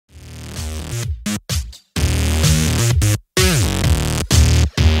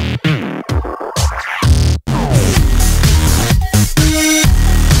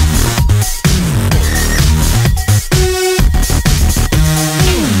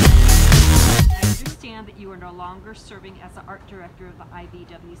no longer serving as the art director of the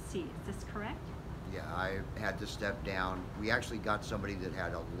IVWC. Is this correct? Yeah, I had to step down. We actually got somebody that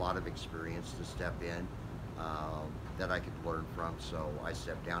had a lot of experience to step in that I could learn from, so I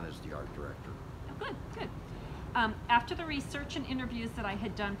stepped down as the art director. Oh, good, good. After the research and interviews that I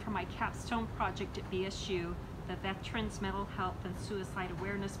had done for my capstone project at BSU, the Veterans Mental Health and Suicide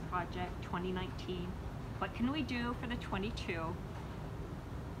Awareness Project 2019, What Can We Do for the 22?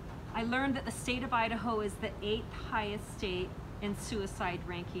 I learned that the state of Idaho is the 8th highest state in suicide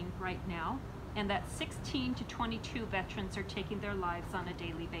ranking right now, and that 16 to 22 veterans are taking their lives on a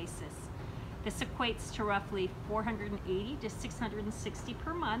daily basis. This equates to roughly 480 to 660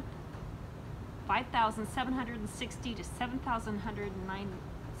 per month, 5,760 to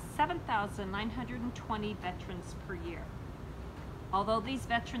 7,920 veterans per year. Although these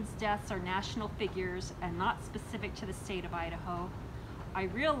veterans' deaths are national figures and not specific to the state of Idaho, I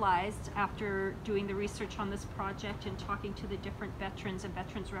realized after doing the research on this project and talking to the different veterans and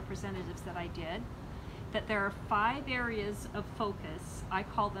veterans representatives that I did, that there are 5 areas of focus, I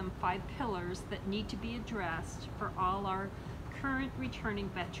call them 5 pillars, that need to be addressed for all our current returning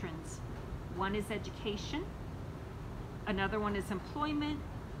veterans. One is education, another one is employment,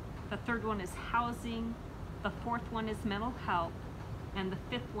 the third one is housing, the fourth one is mental health, and the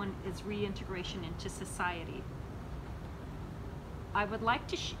fifth one is reintegration into society. I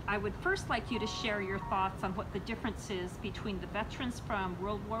would first like you to share your thoughts on what the difference is between the veterans from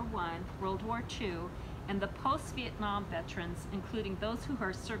World War I, World War II, and the post-Vietnam veterans, including those who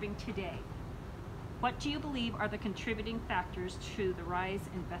are serving today. What do you believe are the contributing factors to the rise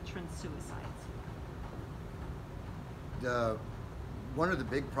in veteran suicides? One of the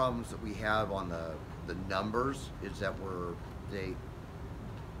big problems that we have on the numbers is that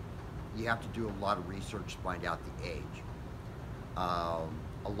you have to do a lot of research to find out the age. A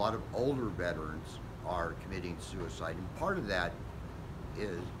lot of older veterans are committing suicide, and part of that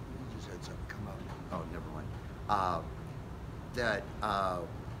is, you just had something come up. Oh, never mind.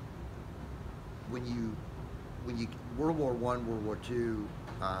 When you World War I, World War II,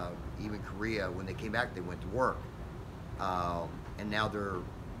 even Korea, when they came back, they went to work, and now they're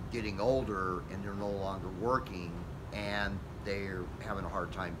getting older and they're no longer working, and they're having a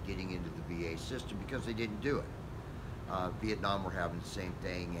hard time getting into the VA system because they didn't do it. Vietnam, we're having the same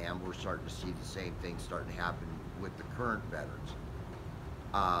thing, and we're starting to see the same thing starting to happen with the current veterans.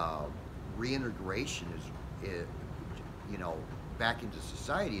 Reintegration is, back into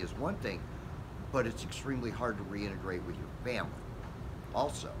society is one thing, but it's extremely hard to reintegrate with your family.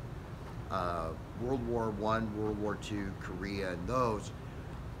 Also, World War I, World War II, Korea, and those,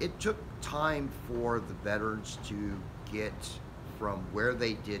 it took time for the veterans to get from where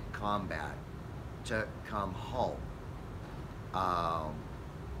they did combat to come home.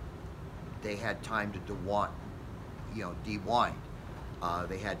 They had time to de-wind.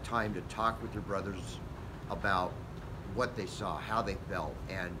 They had time to talk with their brothers about what they saw, how they felt,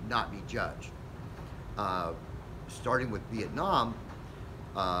 and not be judged. Starting with Vietnam,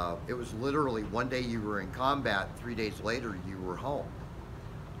 it was literally one day you were in combat, 3 days later you were home.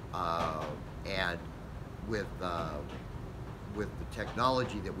 And with the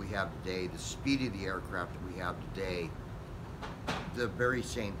technology that we have today, the speed of the aircraft that we have today, the very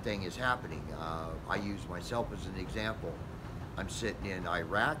same thing is happening. I use myself as an example. I'm sitting in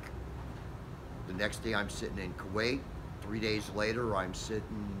Iraq. The next day I'm sitting in Kuwait. 3 days later I'm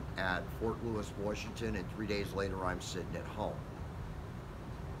sitting at Fort Lewis, Washington, and 3 days later I'm sitting at home.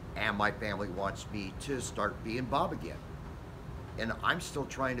 And my family wants me to start being Bob again. And I'm still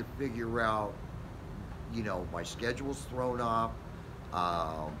trying to figure out, my schedule's thrown off.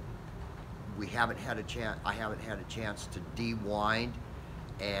 I haven't had a chance to de-wind,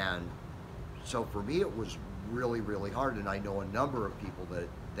 and so for me it was really, really hard, and I know a number of people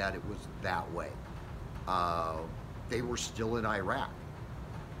that it was that way. They were still in Iraq.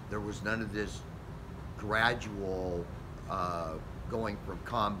 There was none of this gradual going from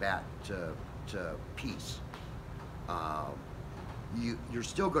combat to peace. You're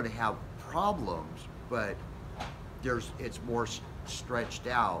still going to have problems, but it's more stretched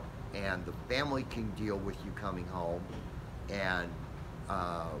out, and the family can deal with you coming home. And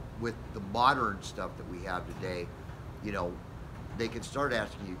with the modern stuff that we have today, they can start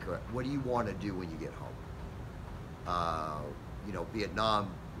asking you, what do you want to do when you get home?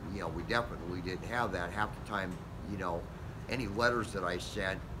 Vietnam, we definitely didn't have that. Half the time, any letters that I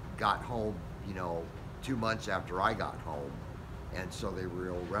sent got home, 2 months after I got home, and so they were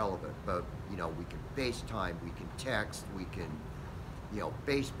irrelevant. But we can FaceTime, we can text, we can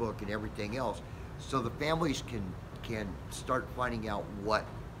Facebook and everything else, so the families can start finding out what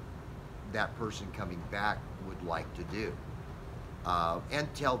that person coming back would like to do, and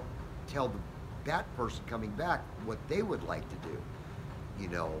that person coming back what they would like to do. You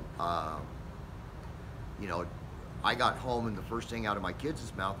know, you know, I got home and the first thing out of my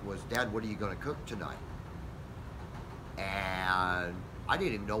kids' mouth was, "Dad, what are you going to cook tonight?" And I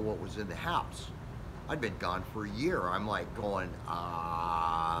didn't even know what was in the house. I'd been gone for a year. I'm like going,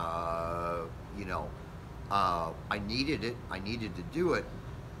 you know, I needed it. I needed to do it,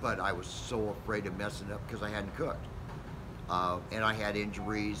 but I was so afraid of messing up because I hadn't cooked. And I had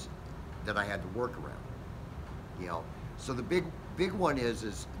injuries that I had to work around, you know. So the big one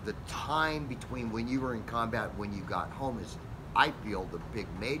is the time between when you were in combat, when you got home is, I feel, the big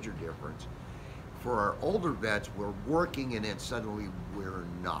major difference. For our older vets, we're working and then suddenly we're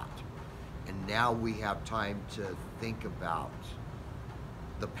not. And now we have time to think about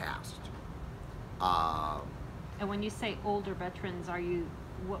the past. And when you say older veterans,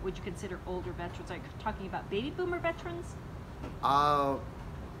 what would you consider older veterans? Are you talking about baby boomer veterans?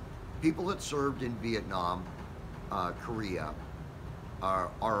 People that served in Vietnam, Korea, are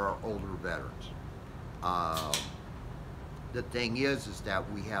our older veterans. The thing is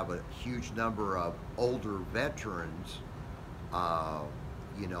that we have a huge number of older veterans,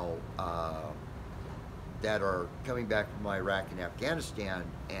 you know, that are coming back from Iraq and Afghanistan,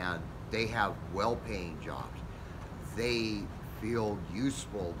 and they have well-paying jobs. They feel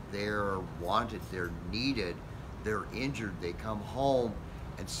useful, they're wanted, they're needed, they're injured, they come home,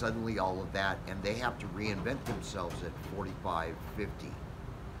 and suddenly all of that, and they have to reinvent themselves at 45, 50.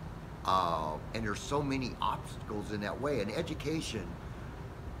 And there's so many obstacles in that way. And education,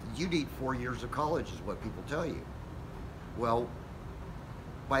 you need 4 years of college is what people tell you. Well,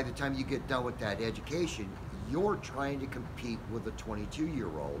 by the time you get done with that education, you're trying to compete with a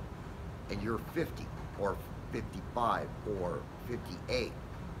 22-year-old, and you're 50 or 55 or 58.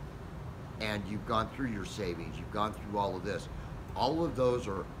 And you've gone through your savings, you've gone through all of this. All of those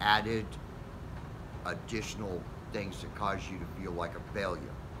are added additional things that cause you to feel like a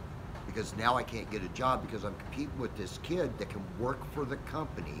failure. Because now I can't get a job because I'm competing with this kid that can work for the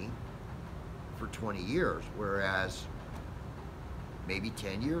company for 20 years, whereas maybe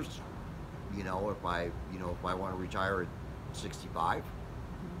 10 years, you know, if I want to retire at 65,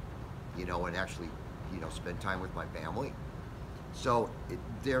 you know, and actually, you know, spend time with my family. So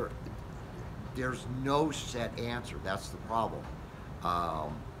there's no set answer. That's the problem.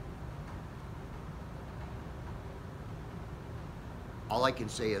 All I can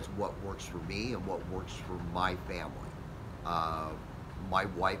say is what works for me and what works for my family. My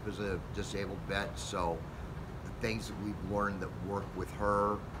wife is a disabled vet, so the things that we've learned that work with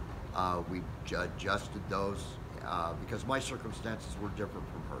her, we've adjusted those because my circumstances were different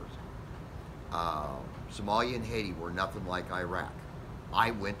from hers. Somalia and Haiti were nothing like Iraq.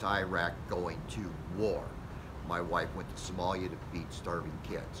 I went to Iraq going to war. My wife went to Somalia to feed starving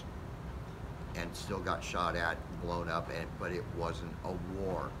kids, and still got shot at and blown up, but it wasn't a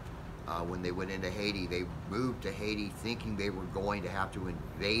war. When they went into Haiti, they moved to Haiti thinking they were going to have to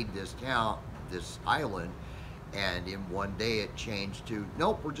invade this town, this island, and in one day it changed to,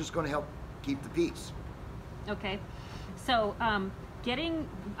 nope, we're just going to help keep the peace. Okay, so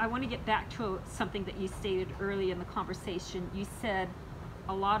I want to get back to something that you stated early in the conversation. You said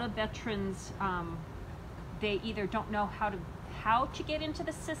a lot of veterans, they either don't know how to get into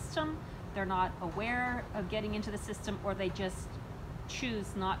the system, they're not aware of getting into the system, or they just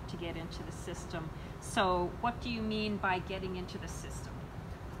choose not to get into the system. So what do you mean by getting into the system?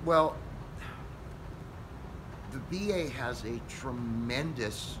 Well, the VA has a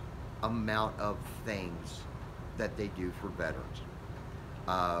tremendous amount of things that they do for veterans.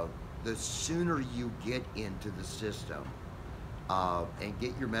 The sooner you get into the system and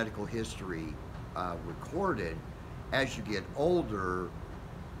get your medical history recorded, as you get older,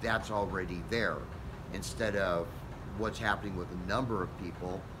 that's already there. Instead of what's happening with a number of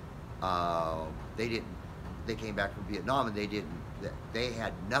people, they came back from Vietnam and they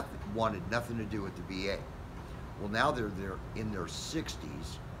had nothing, wanted nothing to do with the VA. Well, now they're in their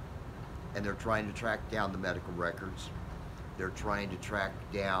 60s and they're trying to track down the medical records. They're trying to track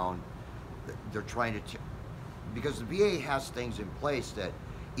down, because the VA has things in place that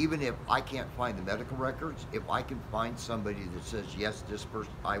even if I can't find the medical records, if I can find somebody that says, yes, this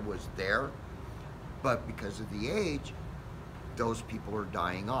person, I was there, but because of the age, those people are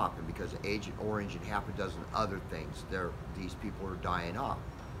dying off. And because of Agent Orange and half a dozen other things, these people are dying off.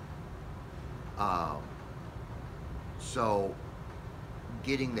 So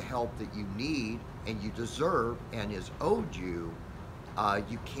getting the help that you need and you deserve and is owed you,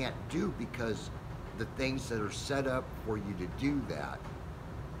 you can't do, because the things that are set up for you to do that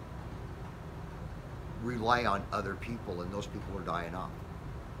rely on other people, and those people are dying off.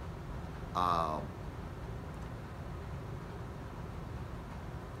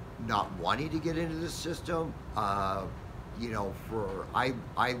 Not wanting to get into the system, you know, I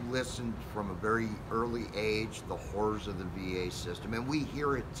listened from a very early age the horrors of the VA system, and we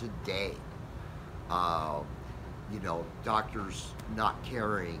hear it today. You know, doctors not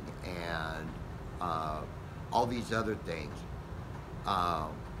caring and all these other things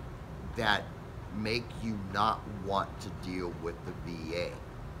that make you not want to deal with the VA.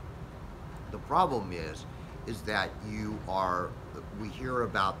 The problem is that we hear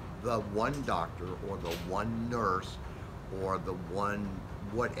about the one doctor or the one nurse or the one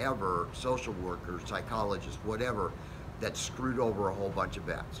whatever, social worker, psychologist, whatever, that screwed over a whole bunch of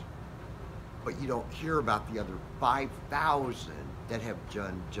vets. But you don't hear about the other 5,000 that have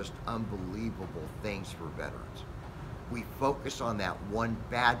done just unbelievable things for veterans. We focus on that one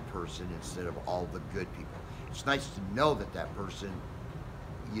bad person instead of all the good people. It's nice to know that person,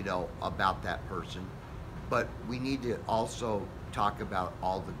 you know, about that person, but we need to also talk about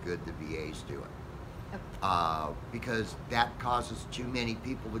all the good the VA's doing. Because that causes too many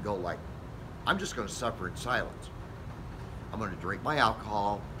people to go like, I'm just going to suffer in silence. I'm going to drink my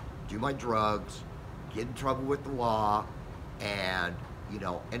alcohol, do my drugs, get in trouble with the law, and, you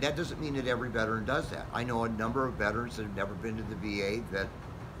know, and that doesn't mean that every veteran does that. I know a number of veterans that have never been to the VA that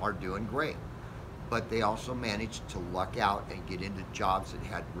are doing great, but they also managed to luck out and get into jobs that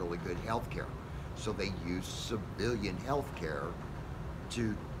had really good health care. So they use civilian health care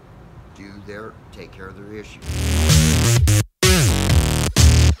to take care of their issues.